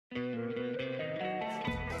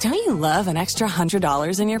Don't you love an extra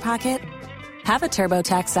 $100 in your pocket? Have a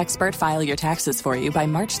TurboTax expert file your taxes for you by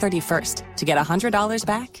March 31st to get $100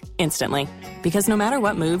 back instantly. Because no matter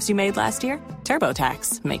what moves you made last year,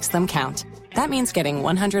 TurboTax makes them count. That means getting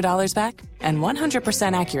 $100 back and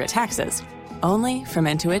 100% accurate taxes only from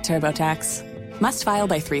Intuit TurboTax. Must file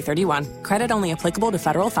by 3/31. Credit only applicable to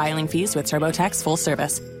federal filing fees with TurboTax full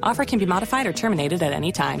service. Offer can be modified or terminated at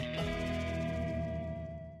any time.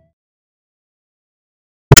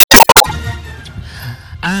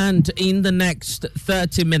 And in the next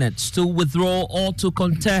 30 minutes, to withdraw or to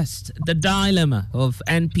contest, the dilemma of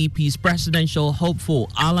NPP's presidential hopeful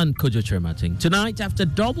Kwadwo Kyerematen. Tonight, after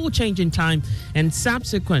double change in time and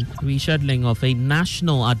subsequent rescheduling of a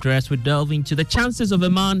national address, we delve into the chances of a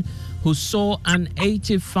man who saw an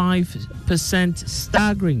 85%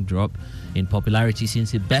 staggering drop in popularity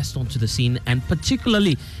since he burst onto the scene, and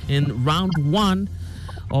particularly in round one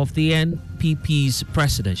of the NPP's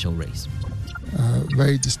presidential race.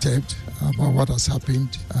 Very disturbed about what has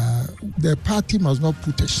happened. The party must not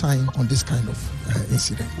put a shine on this kind of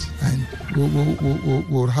incident, and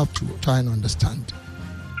we'll have to try and understand.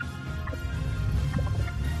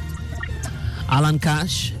 Alan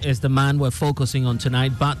Cash is the man we're focusing on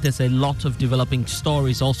tonight, but there's a lot of developing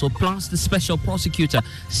stories also, plus the special prosecutor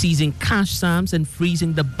seizing cash sums and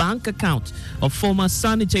freezing the bank account of former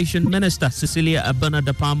sanitation minister Cecilia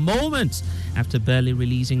Abena-Dapaah moments after barely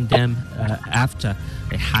releasing them after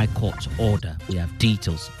a high court order. We have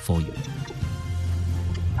details for you.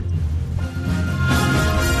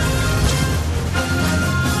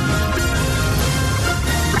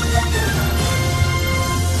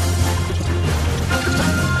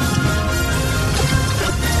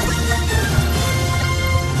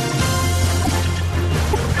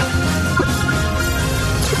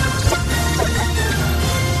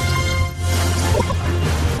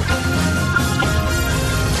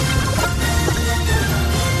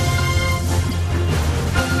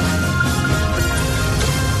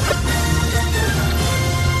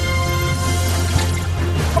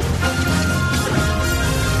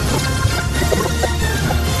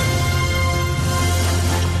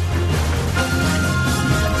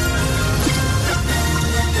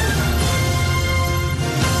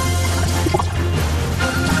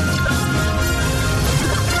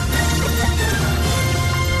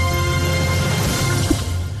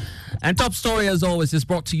 And top story, as always, is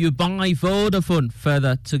brought to you by Vodafone.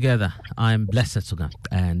 Further together, I'm Blessed Suga.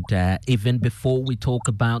 And even before we talk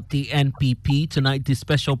about the NPP, tonight the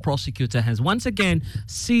special prosecutor has once again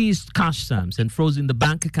seized cash sums and frozen the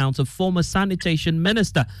bank accounts of former sanitation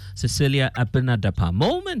minister Cecilia Abena-Dapaah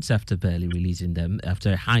moments after barely releasing them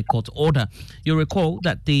after a high court order. You'll recall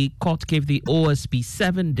that the court gave the OSP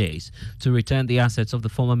 7 days to return the assets of the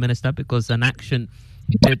former minister because an action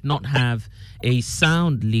did not have a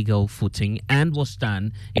sound legal footing and was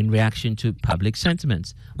done in reaction to public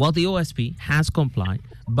sentiments. While the OSP has complied,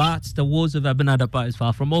 but the woes of Abena-Dapaah is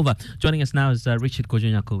far from over. Joining us now is Richard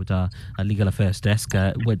Kwadwo with our Legal Affairs Desk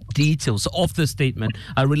with details of the statement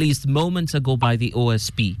released moments ago by the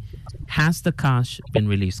OSP. Has the cash been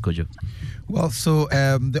released, Kwadwo? Well, so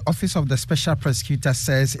the Office of the Special Prosecutor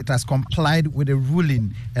says it has complied with a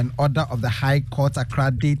ruling and order of the High Court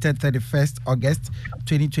Accra dated 31st August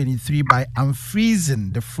 2023 by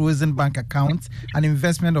unfreezing the frozen bank account and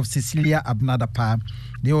investment of Cecilia Abena-Dapaah.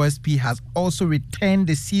 The OSP has also returned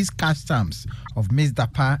the seized cash sums of Ms.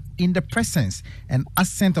 Dapaah in the presence and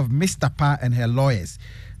assent of Ms. Dapaah and her lawyers.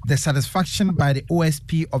 The satisfaction by the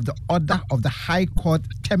OSP of the order of the High Court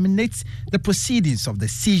terminates the proceedings of the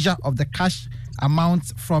seizure of the cash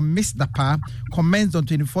amounts from Ms. Dapaah commenced on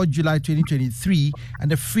 24 July 2023 and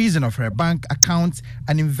the freezing of her bank accounts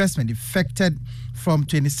and investment effected from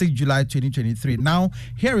 26 July 2023. Now,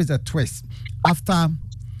 here is a twist. After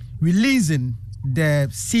releasing the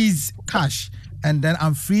seized cash and then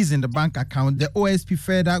unfreezing the bank account, the OSP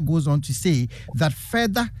further goes on to say that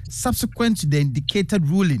further subsequent to the indicated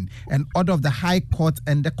ruling and order of the High Court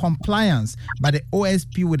and the compliance by the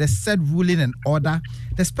OSP with the said ruling and order,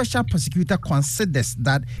 the special prosecutor considers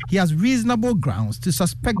that he has reasonable grounds to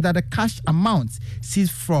suspect that the cash amount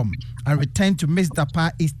seized from and returned to Ms.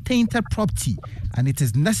 Dapaah is tainted property, and it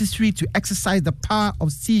is necessary to exercise the power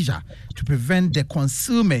of seizure to prevent the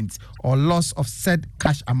concealment or loss of said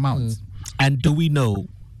cash amount. And do we know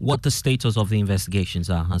what the status of the investigations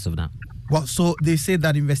are as of now? Well, so they say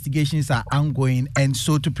that investigations are ongoing, and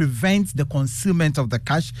so to prevent the concealment of the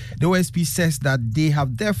cash, the OSP says that they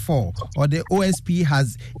have therefore, or the OSP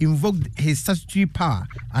has invoked his statutory power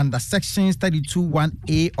under Section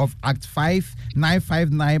 32(1)(a) of Act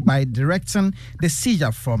 5959 by directing the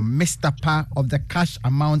seizure from Mr. Pa of the cash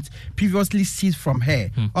amount previously seized from her.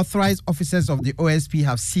 Authorized officers of the OSP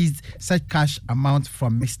have seized such cash amount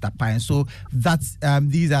from Mr. Pa, and so that's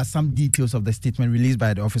these are some details of the statement released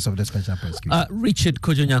by the Office of the Special Prosecutor. Richard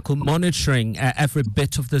Kojonyaku, monitoring every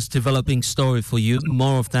bit of this developing story for you.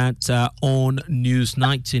 More of that on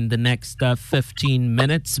Newsnight in the next 15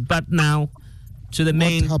 minutes. But now to the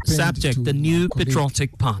main subject, the new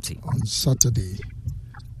Patriotic Party. On Saturday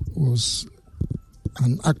was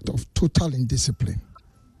an act of total indiscipline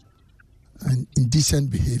and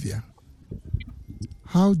indecent behavior.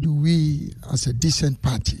 How do we, as a decent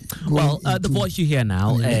party, the voice you hear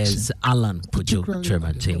now is Alan Kwadwo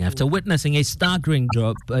Kyerematen. After witnessing a staggering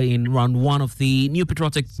drop in round one of the new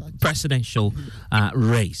Patriotic Presidential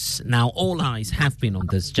Race. Now, all eyes have been on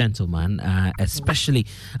this gentleman, especially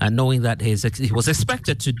knowing that he was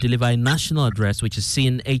expected to deliver a national address, which has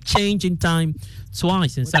seen a change in time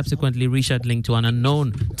twice and subsequently rescheduling to an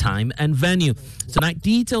unknown time and venue. Tonight,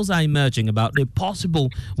 details are emerging about the possible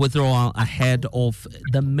withdrawal ahead of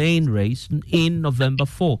the main race in November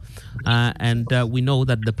 4. And we know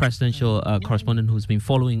that the presidential correspondent who's been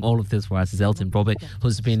following all of this for us is Elton Probek,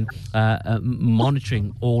 who's been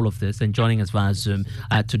monitoring all of this and joining us via Zoom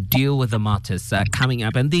to deal with the matters coming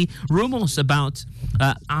up. And the rumors about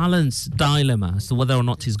Alan's dilemma as to whether or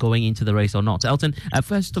not he's going into the race or not. Elton,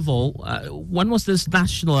 first of all, when was this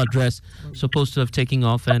national address supposed to have taken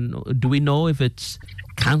off, and do we know if it's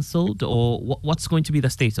cancelled or what's going to be the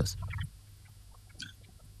status?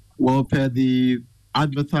 Well, per the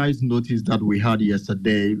advertised notice that we had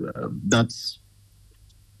yesterday, that's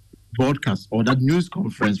broadcast or that news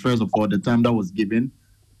conference, first of all, the time that was given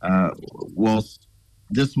was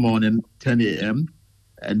this morning, 10 a.m.,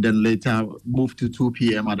 and then later moved to 2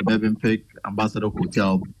 p.m. at the Bevanpik Ambassador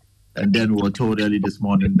Hotel. And then we were told early this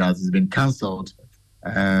morning that it's been cancelled.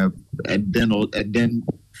 And then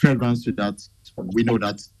furtherance to that, we know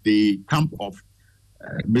that the camp of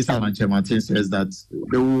Mr. Kyerematen says that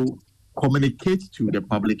they will communicate to the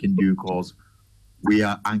public in due course. We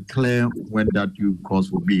are unclear when that due course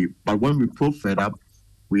will be. But when we probe further,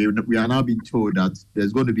 we are now being told that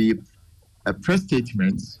there's going to be a press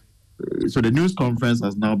statement. So the news conference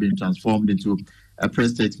has now been transformed into a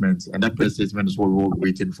press statement, and that press statement is what we're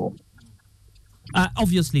waiting for.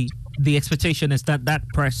 Obviously, the expectation is that that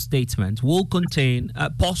press statement will contain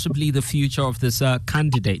possibly the future of this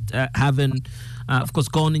candidate, having, of course,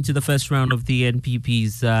 gone into the first round of the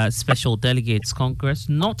NPP's Special Delegates Congress.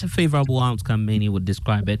 Not a favorable outcome, many would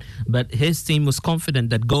describe it, but his team was confident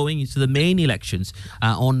that going into the main elections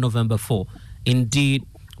on November 4, indeed,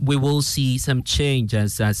 we will see some change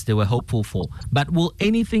as they were hopeful for. But will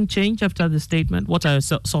anything change after the statement? What are your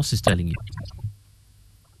sources telling you?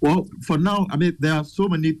 Well, for now, I mean, there are so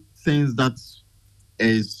many things that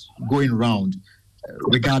is going around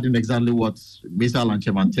regarding exactly what Mr.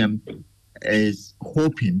 Kyerematen is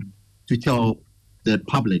hoping to tell the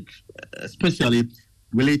public, especially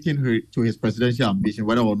relating to his presidential ambition,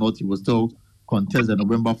 whether or not he will still contest the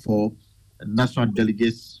November 4 National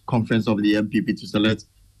Delegates Conference of the NPP to select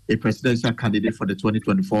a presidential candidate for the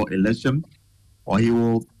 2024 election, or he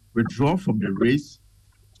will withdraw from the race.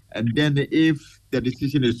 And then if the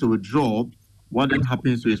decision is to withdraw, what then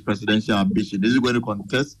happens to his presidential ambition? Is he going to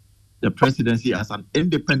contest the presidency as an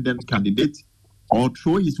independent candidate or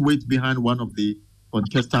throw his weight behind one of the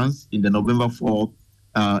contestants in the November 4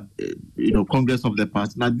 Congress of the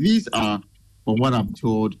party? Now, these are, from what I'm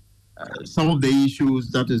told, some of the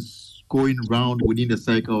issues that is going around within the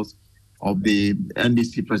circles of the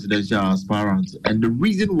NDC presidential aspirants. And the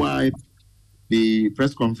reason why the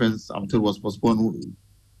press conference, I'm told, was postponed,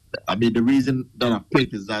 I mean, the reason that I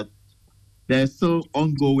picked is that there's still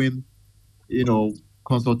ongoing,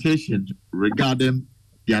 consultation regarding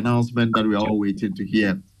the announcement that we are all waiting to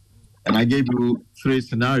hear. And I gave you 3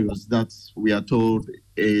 scenarios that we are told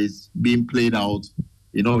is being played out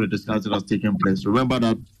in all the discussion that's taking place. Remember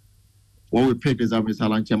that what we picked is that Mr.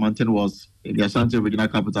 Kyerematen was in the Ashanti Regional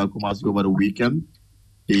Capital, Kumasi, over the weekend.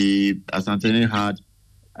 The Asantene had,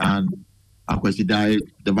 and Akwesi Dai,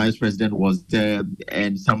 the vice president, was there,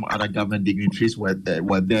 and some other government dignitaries were there.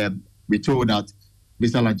 We told that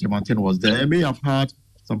Mr. Kyerematen was there. He may have had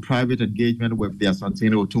some private engagement with the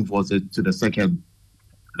Asantene Otumfuo to the second.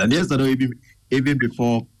 And yesterday, even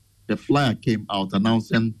before the flyer came out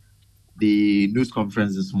announcing the news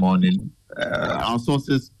conference this morning, our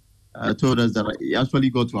sources told us that he actually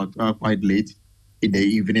got to Accra quite late in the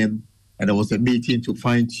evening, and there was a meeting to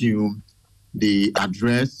fine-tune the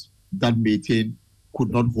address. That meeting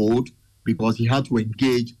could not hold because he had to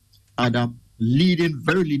engage other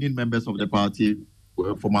very leading members of the party,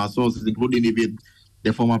 from our sources, including even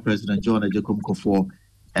the former president, John Ejekum Kufuor.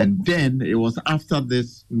 And then it was after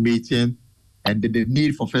this meeting and the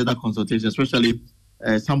need for further consultation, especially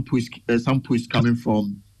some push coming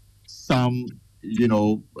from some,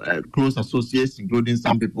 close associates, including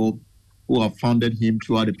some people who have funded him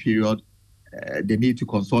throughout the period. They need to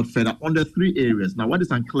consult further on the three areas. Now, what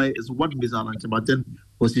is unclear is what Mr. Alan Kyerematen's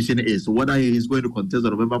position is, whether he is going to contest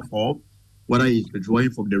on November 4, whether he is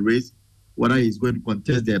withdrawing from the race, whether he is going to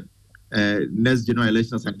contest the next general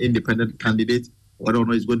election as an independent candidate, whether or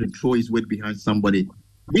not he's going to throw his weight behind somebody.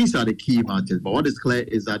 These are the key matters. But what is clear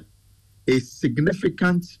is that a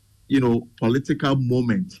significant, political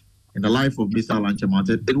moment in the life of Mr. Alan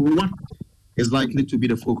Kyerematen, and what is likely to be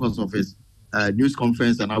the focus of his news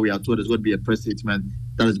conference, and now we are told there's going to be a press statement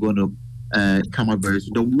that is going to come up very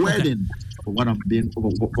soon. The wording for what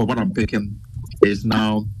I'm picking is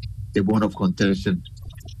now a bone of contention.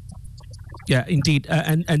 Yeah, indeed.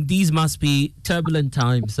 And these must be turbulent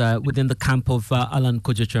times within the camp of Alan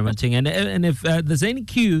Kwadwo Kyerematen. And if there's any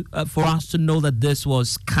cue for us to know that this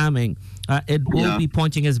was coming, it will be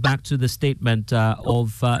pointing us back to the statement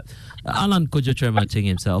of Alan Kwadwo Kyerematen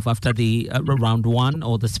himself after the round one,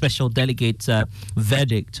 or the special delegate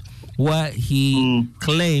verdict, where he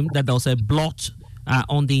claimed that there was a blot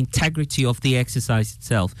on the integrity of the exercise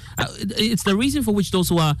itself. It's the reason for which those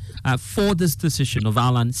who are for this decision of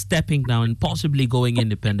Alan stepping down and possibly going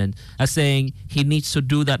independent are saying he needs to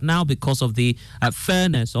do that now because of the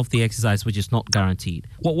fairness of the exercise, which is not guaranteed.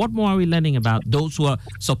 What more are we learning about those who are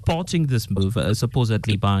supporting this move,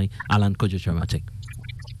 supposedly by Alan Kwadwo Kyerematen?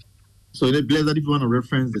 So, Blaise, if you want to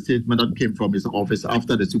reference the statement that came from his office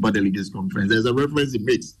after the Super Delegates Conference, there's a reference he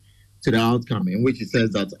makes to the outcome in which he says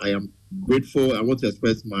that I am grateful. I want to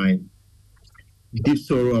express my deep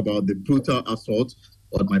sorrow about the brutal assault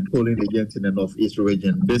on my polling agents in the Northeast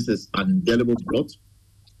region. This is an indelible blot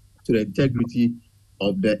to the integrity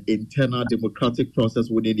of the internal democratic process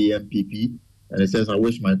within the NPP. And it says, I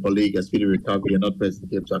wish my colleague a speedy recovery and not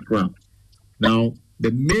President James Accra. Now, the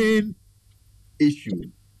main issue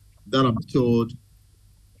that I'm told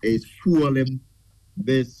is fueling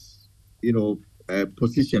this,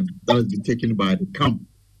 position that has been taken by the camp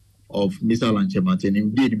of Mr. Alan Kyerematen,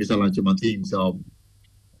 indeed Mr. Alan Kyerematen himself,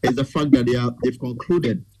 is the fact that they've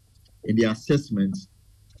concluded in their assessment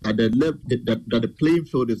that the playing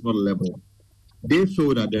field is not level. They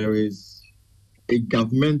feel that there is a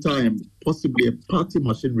governmental and possibly a party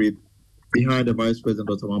machinery behind the Vice President,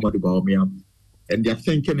 Dr. Mahamudu Bawumia, and their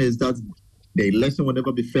thinking is that the election will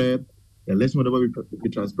never be fair, the election will never be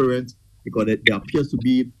transparent, because there appears to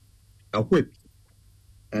be a whip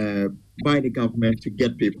by the government to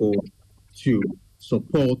get people to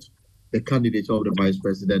support the candidature of the vice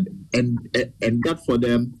president, and that for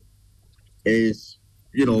them is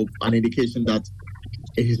an indication that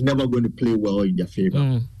it is never going to play well in their favor.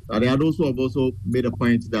 And they had also made a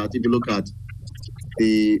point that if you look at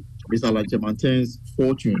the Mr. Alan Kyerematen's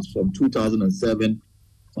fortunes from 2007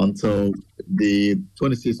 until the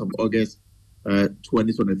 26th of August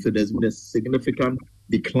 2023, there's been a significant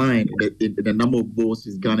decline in the number of votes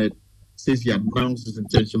he's garnered since he announced his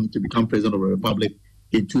intention to become president of the Republic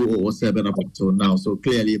in 2007 up until now. So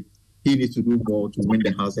clearly, he needs to do more to win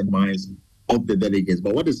the hearts and minds of the delegates.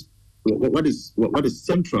 But what is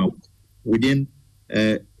central within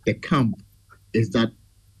the camp is that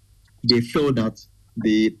they feel that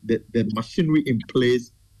the machinery in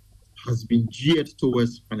place has been geared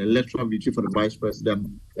towards an electoral victory for the vice president,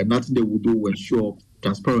 and nothing they will do will ensure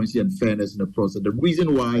transparency and fairness in the process. The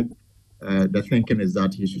reason why the thinking is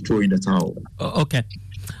that he should throw in the towel. Okay.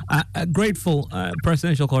 Grateful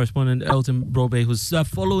presidential correspondent Elton Brobe, who's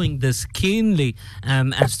following this keenly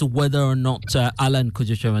as to whether or not Alan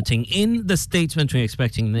Kwadwo Kyerematen, in the statement we're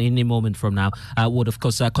expecting any moment from now, would of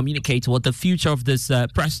course communicate what the future of this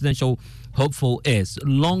presidential hopeful is.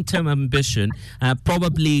 Long-term ambition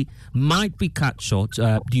probably might be cut short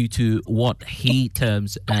due to what he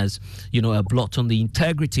terms as, a blot on the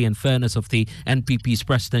integrity and fairness of the NPP's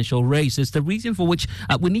presidential race. It's the reason for which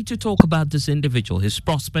we need to talk about this individual, his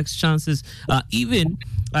prospects, chances, even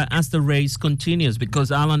as the race continues,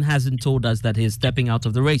 because Alan hasn't told us that he's stepping out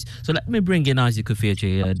of the race. So let me bring in Isaac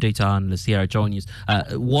Kufieje, data analyst here at Join News,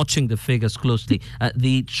 watching the figures closely,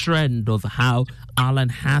 the trend of how Alan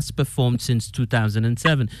has performed ground since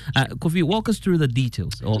 2007. Kofi, walk us through the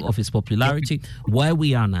details of his popularity, where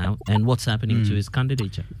we are now, and what's happening to his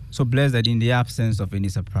candidature. So, blessed that in the absence of any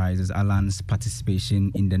surprises, Alan's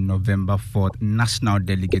participation in the November 4th National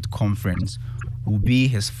Delegate Conference will be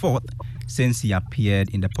his fourth since he appeared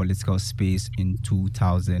in the political space in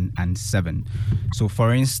 2007. So,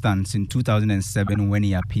 for instance, in 2007, when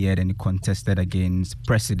he appeared and contested against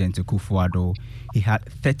President Kwadwo, he had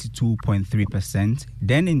 32.3%.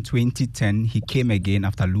 Then in 2010, he came again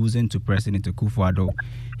after losing to President Kwadwo.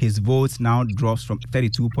 His votes now drops from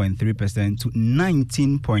 32.3% to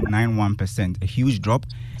 19.91%, a huge drop.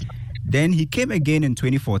 Then he came again in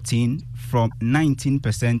 2014 from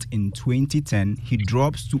 19% in 2010. He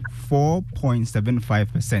drops to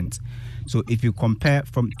 4.75%. So if you compare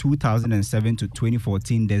from 2007 to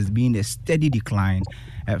 2014, there's been a steady decline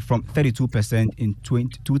from 32% in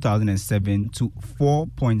 2007 to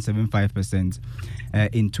 4.75%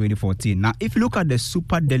 in 2014. Now, if you look at the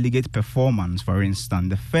super delegate performance, for instance,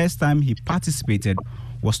 the first time he participated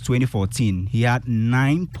was 2014. He had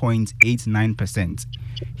 9.89%.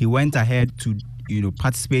 He went ahead to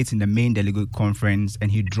participate in the main delegate conference,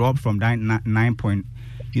 and he dropped from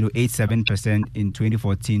 9.87% in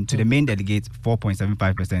 2014 to the main delegate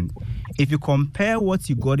 4.75%. If you compare what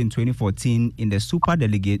he got in 2014 in the super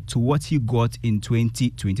delegate to what he got in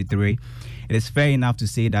 2023, it is fair enough to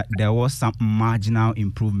say that there was some marginal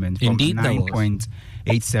improvement from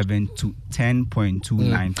 9.87 to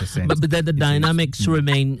 10.29%. But then the dynamics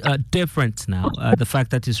remain different now. The fact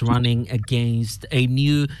that he's running against a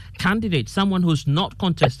new candidate, someone who's not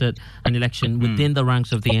contested an election within the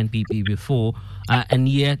ranks of the NPP before, and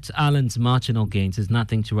yet Alan's marginal gains is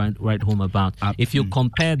nothing to write home about. If you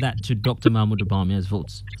compare that to Dr. Mahmoud Bawumia's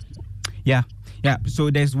votes. Yeah. So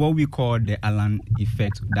there's what we call the Alan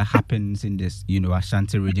effect that happens in this,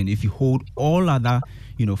 Ashanti region. If you hold all other,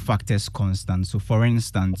 factors constant. So, for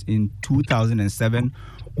instance, in 2007,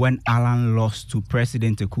 when Alan lost to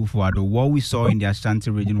President Kwadwo, what we saw in the Ashanti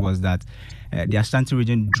region was that the Ashanti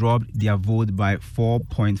region dropped their vote by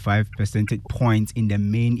 4.5 percentage points in the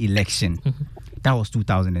main election. That was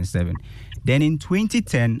 2007. Then in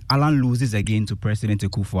 2010, Alan loses again to President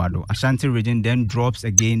Kwadwo. Ashanti region then drops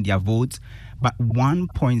again their votes by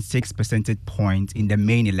 1.6 percentage points in the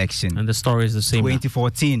main election. And the story is the same.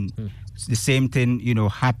 2014, the same thing,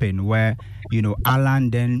 happened where,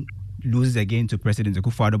 Alan then loses again to President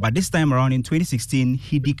Kwadwo. But this time around in 2016,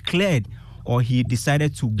 he declared or he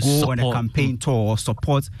decided to go on a campaign tour or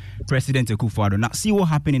support President Kwadwo. Now, see what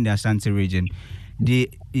happened in the Ashanti region. They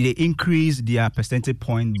increased their percentage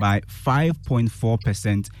point by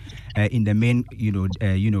 5.4% in the main,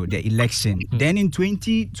 the election. Then in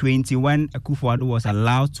 2020, when Kwadwo was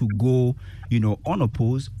allowed to go,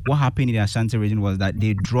 unopposed, what happened in the Ashanti region was that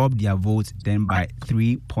they dropped their votes then by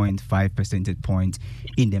 3.5 percentage points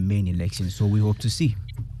in the main election. So we hope to see.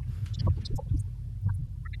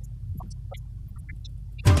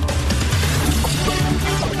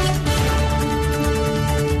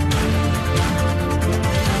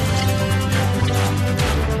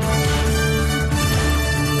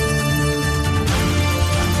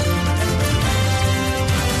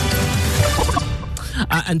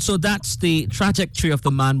 And so that's the trajectory of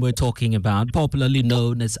the man we're talking about, popularly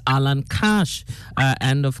known as Alan Cash.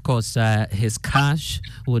 And of course, his cash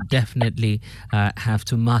would definitely have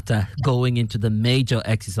to matter going into the major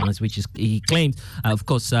exercise, which is, he claims, of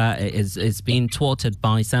course, is being thwarted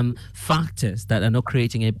by some factors that are not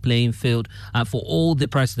creating a playing field for all the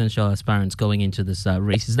presidential aspirants going into this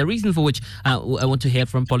race. Is the reason for which I want to hear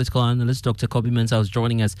from political analyst Dr. Kobe Mensah, who's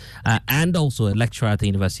joining us, and also a lecturer at the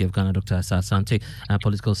University of Ghana, Dr. Asa Asante,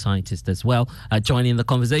 political scientist as well, joining the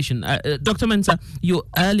conversation. Dr. Mensah, you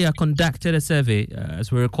earlier conducted a survey,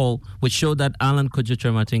 as we recall, which showed that Alan Kwadwo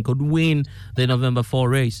Kyerematen could win the November 4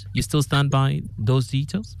 race. You still stand by those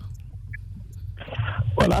details?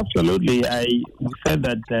 Well, absolutely. We said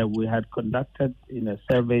that we had conducted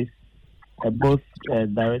surveys both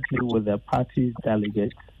directly with the party's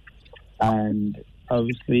delegates and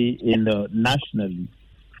obviously nationally.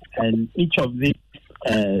 And each of these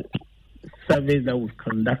surveys that we've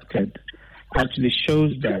conducted actually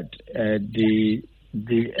shows that the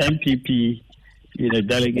NPP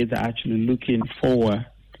delegates are actually looking forward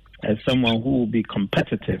as someone who will be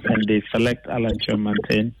competitive, and they select Alan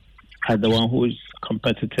Kyerematen as the one who is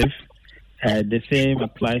competitive. The same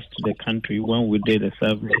applies to the country. When we did a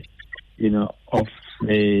survey, of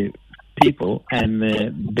the people, and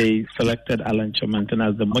they selected Alan Kyerematen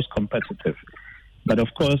as the most competitive. But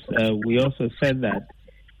of course, we also said that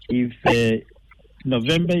if the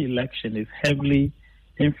November election is heavily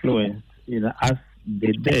influenced, as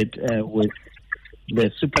they did with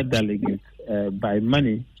the super delegates by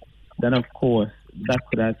money, then of course that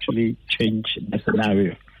could actually change the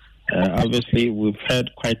scenario. Obviously, we've heard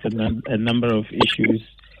quite a number of issues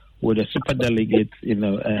with the super delegates,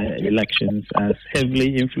 elections as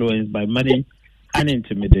heavily influenced by money and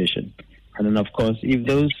intimidation. And then, of course, if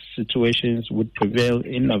those situations would prevail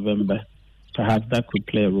in November, perhaps that could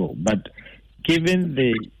play a role. But given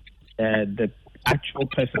the actual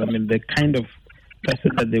person, the kind of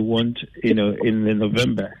person that they want, in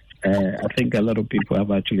November, I think a lot of people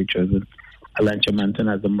have actually chosen Alan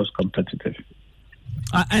Kyerematen as the most competitive.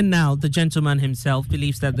 And now the gentleman himself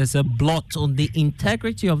believes that there's a blot on the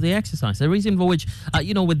integrity of the exercise. The reason for which,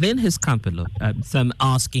 within his camp, some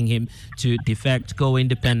asking him to defect, go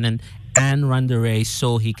independent, and run the race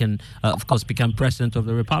so he can, of course, become president of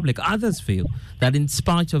the republic. Others feel that in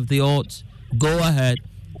spite of the odds, go ahead,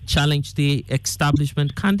 challenge the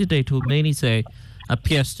establishment candidate who many say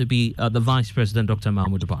appears to be the vice president, Dr.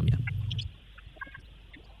 Mahmoud Bawumia.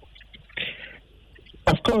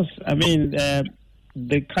 Of course,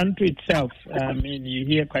 the country itself, you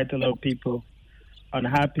hear quite a lot of people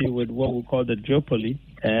unhappy with what we call the duopoly,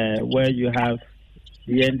 where you have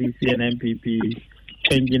the NDC and NPP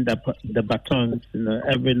changing the batons,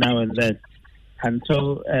 every now and then. And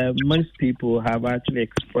so most people have actually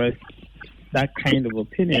expressed that kind of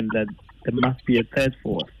opinion that there must be a third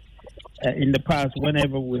force. In the past,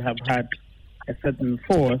 whenever we have had a certain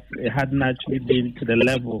force, it hadn't actually been to the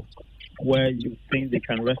level where you think they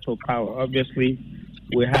can wrestle power. Obviously,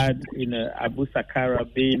 we had Abu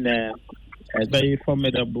Sakara being a very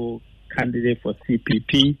formidable candidate for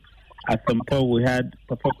CPP. At some point, we had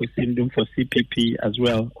Papa Kwesindum for CPP as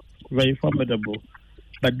well, very formidable.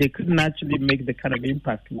 But they couldn't actually make the kind of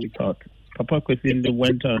impact we thought. Papa Kwesindum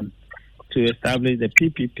went on to establish the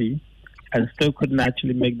PPP and still couldn't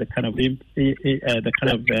actually make the kind of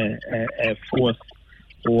force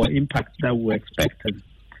or impact that we expected.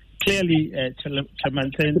 Clearly,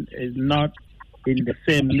 Kyerematen is not in the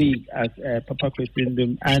same league as Papa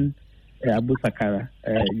Kwesindum and Abu Sakara,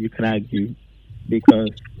 you can argue, because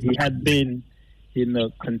he had been,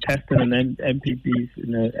 contesting an MPP's,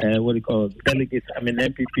 delegates,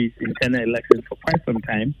 MPP's internal elections for quite some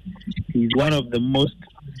time. He's one of the most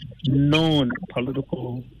known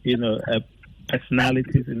political,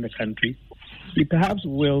 personalities in the country. He perhaps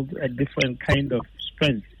wields a different kind of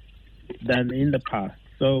strength than in the past.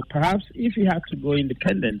 So perhaps if he had to go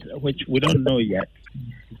independent, which we don't know yet,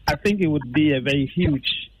 I think it would be a very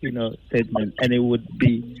huge, statement, and it would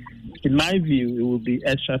be, in my view, it would be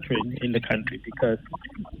earth-shattering in the country, because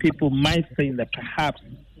people might think that perhaps,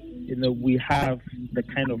 we have the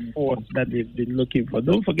kind of force that they've been looking for.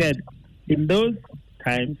 Don't forget, in those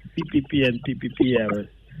times, CPP and PPP eras,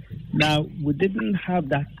 now we didn't have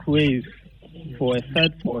that crave for a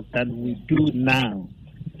third force that we do now.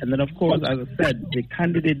 And then, of course, as I said, the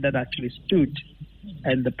candidate that actually stood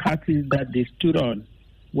and the parties that they stood on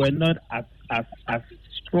were not as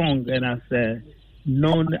strong and as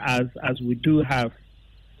known as we do have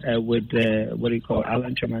with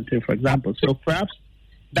Alan Kyerematen, for example. So perhaps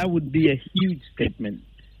that would be a huge statement,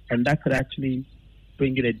 and that could actually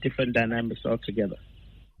bring in a different dynamics altogether.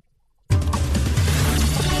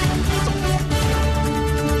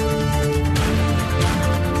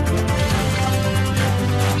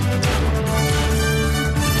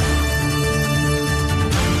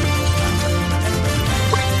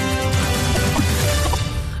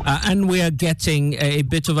 And we are getting a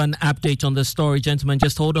bit of an update on the story. Gentlemen,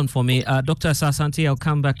 just hold on for me. Dr. Sasanti, I'll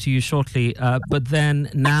come back to you shortly. But then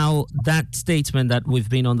now that statement that we've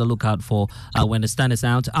been on the lookout for when the stand is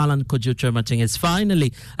out, Alan Kwadwo Kyerematen has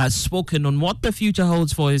finally spoken on what the future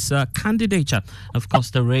holds for his candidature. Of course,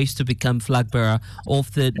 the race to become Flagbearer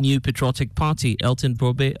of the new Patriotic Party. Elton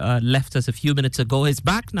Brobe left us a few minutes ago. He's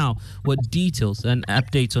back now with details and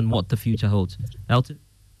updates on what the future holds. Elton?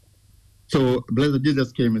 So, Blessed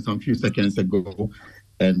Jesus came in some few seconds ago,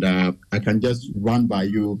 and I can just run by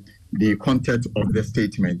you the content of the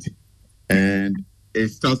statement. And it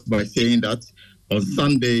starts by saying that on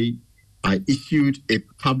Sunday, I issued a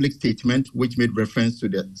public statement which made reference to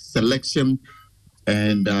the selection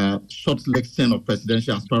and shortlisting of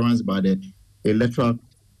presidential aspirants by the electoral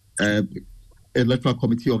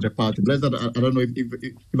committee of the party. Blessed, I don't know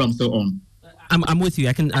if I'm still on. I'm with you.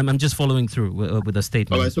 I'm just following through with the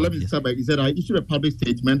statement. All right, so let me start by, he said, I issued a public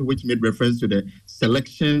statement which made reference to the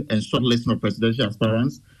selection and shortlisting of presidential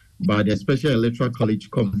aspirants by the Special Electoral College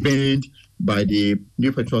convened by the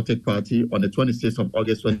New Patriotic Party on the 26th of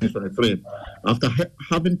August 2023. After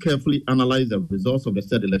having carefully analyzed the results of the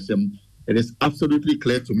said election, it is absolutely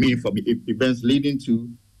clear to me from events leading to,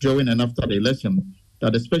 during and after the election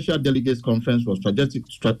that the Special Delegates Conference was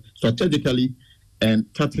strategically and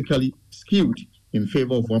tactically skewed in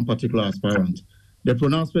favor of one particular aspirant. The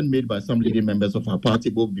pronouncement made by some leading members of our party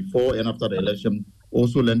both before and after the election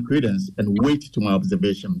also lent credence and weight to my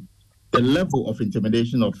observation. The level of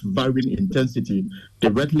intimidation of varying intensity,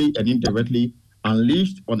 directly and indirectly,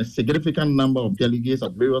 unleashed on a significant number of delegates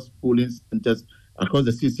at various polling centers across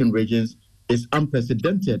the 16 regions is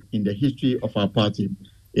unprecedented in the history of our party.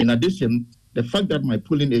 In addition, the fact that my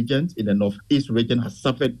polling agent in the Northeast region has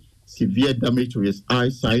suffered severe damage to his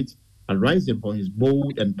eyesight, arising from his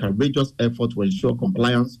bold and courageous effort to ensure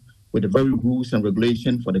compliance with the very rules and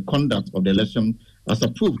regulations for the conduct of the election as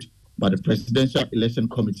approved by the Presidential Election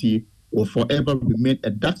Committee, will forever remain a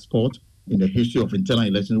dark spot in the history of internal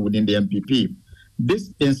elections within the NPP.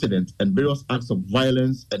 This incident and various acts of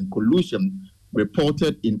violence and collusion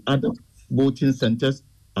reported in other voting centers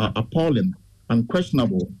are appalling,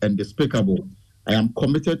 unquestionable, and despicable. I am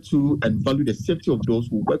committed to and value the safety of those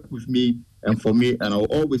who work with me and for me, and I will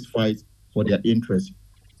always fight for their interests.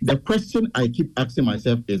 The question I keep asking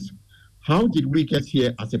myself is, how did we get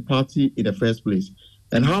here as a party in the first place?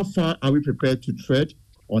 And how far are we prepared to tread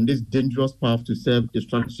on this dangerous path to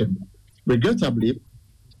self-destruction? Regrettably,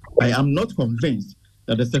 I am not convinced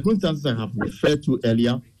that the circumstances I have referred to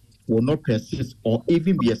earlier will not persist or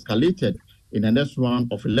even be escalated in the next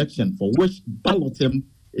round of election, for which balloting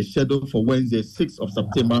is scheduled for Wednesday, 6th of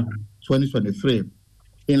September, 2023.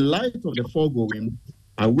 In light of the foregoing,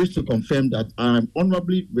 I wish to confirm that I am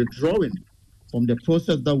honorably withdrawing from the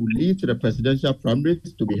process that will lead to the presidential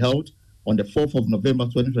primaries to be held on the 4th of November,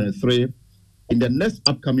 2023. In the next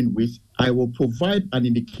upcoming weeks, I will provide an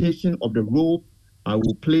indication of the role I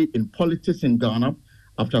will play in politics in Ghana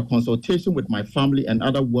after consultation with my family and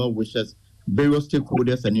other well-wishers, various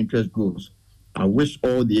stakeholders and interest groups. I wish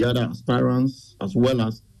all the other aspirants as well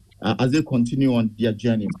as they continue on their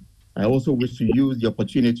journey. I also wish to use the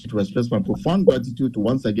opportunity to express my profound gratitude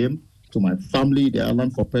once again to my family, the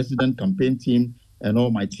Island for President campaign team, and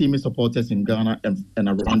all my team supporters in Ghana and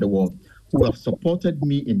around the world who have supported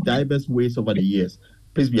me in diverse ways over the years.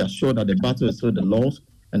 Please be assured that the battle is still the Lord's,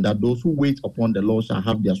 and that those who wait upon the Lord shall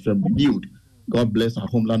have their strength renewed. God bless our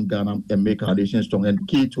homeland Ghana and make our nation strong. And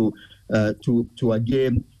key to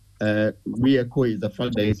again re-echo is the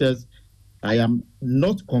fact that he says, I am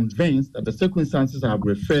not convinced that the circumstances I have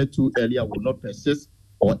referred to earlier will not persist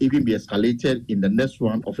or even be escalated in the next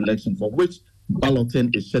round of election, for which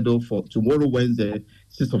balloting is scheduled for tomorrow, Wednesday,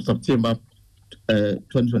 6th of September,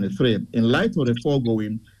 2023. In light of the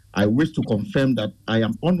foregoing, I wish to confirm that I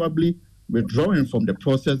am honorably withdrawing from the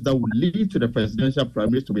process that will lead to the presidential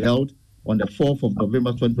primaries to be held on the 4th of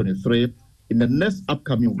November 2023. In the next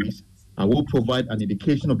upcoming weeks, I will provide an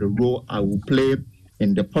indication of the role I will play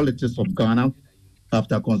in the politics of Ghana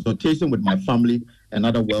after consultation with my family and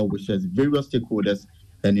other well-wishers, various stakeholders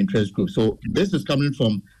and interest groups. So this is coming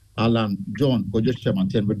from Alan John Kwadwo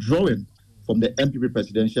Kyerematen, withdrawing from the NPP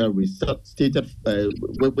Presidential Race, stated,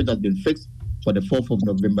 which has been fixed for the 4th of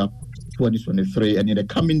November 2023. And in the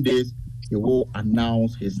coming days, he will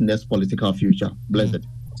announce his next political future. Blessed.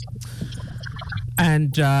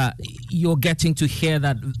 And you're getting to hear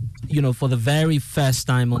that, for the very first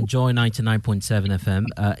time on Joy 99.7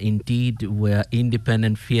 FM. Indeed, we're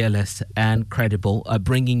independent, fearless, and credible,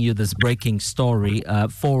 bringing you this breaking story.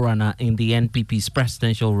 Forerunner in the NPP's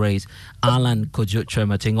presidential race, Alan Kwadwo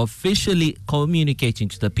Kyerematen, officially communicating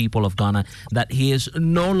to the people of Ghana that he is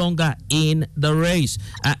no longer in the race.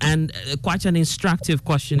 And quite an instructive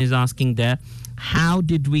question is asking there. How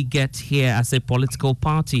did we get here as a political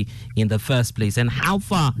party in the first place? And how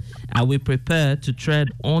far are we prepared to tread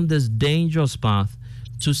on this dangerous path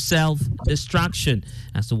to self-destruction?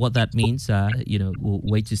 As to what that means, we'll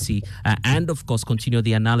wait to see. And, of course, continue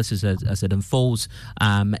the analysis as it unfolds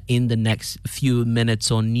in the next few minutes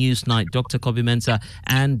on Newsnight. Dr. Kobe Mensah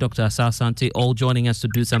and Dr. Asa Asante all joining us to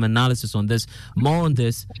do some analysis on this. More on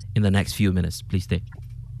this in the next few minutes. Please stay.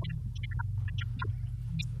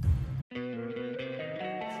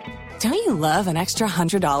 Don't you love an extra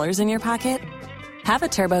 $100 in your pocket? Have a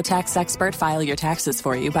TurboTax expert file your taxes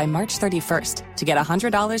for you by March 31st to get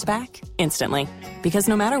 $100 back instantly. Because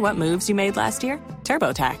no matter what moves you made last year,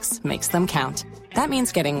 TurboTax makes them count. That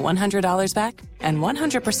means getting $100 back and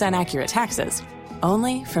 100% accurate taxes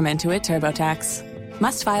only from Intuit TurboTax.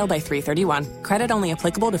 Must file by 3/31. Credit only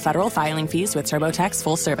applicable to federal filing fees with TurboTax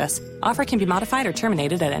full service. Offer can be modified or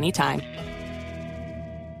terminated at any time.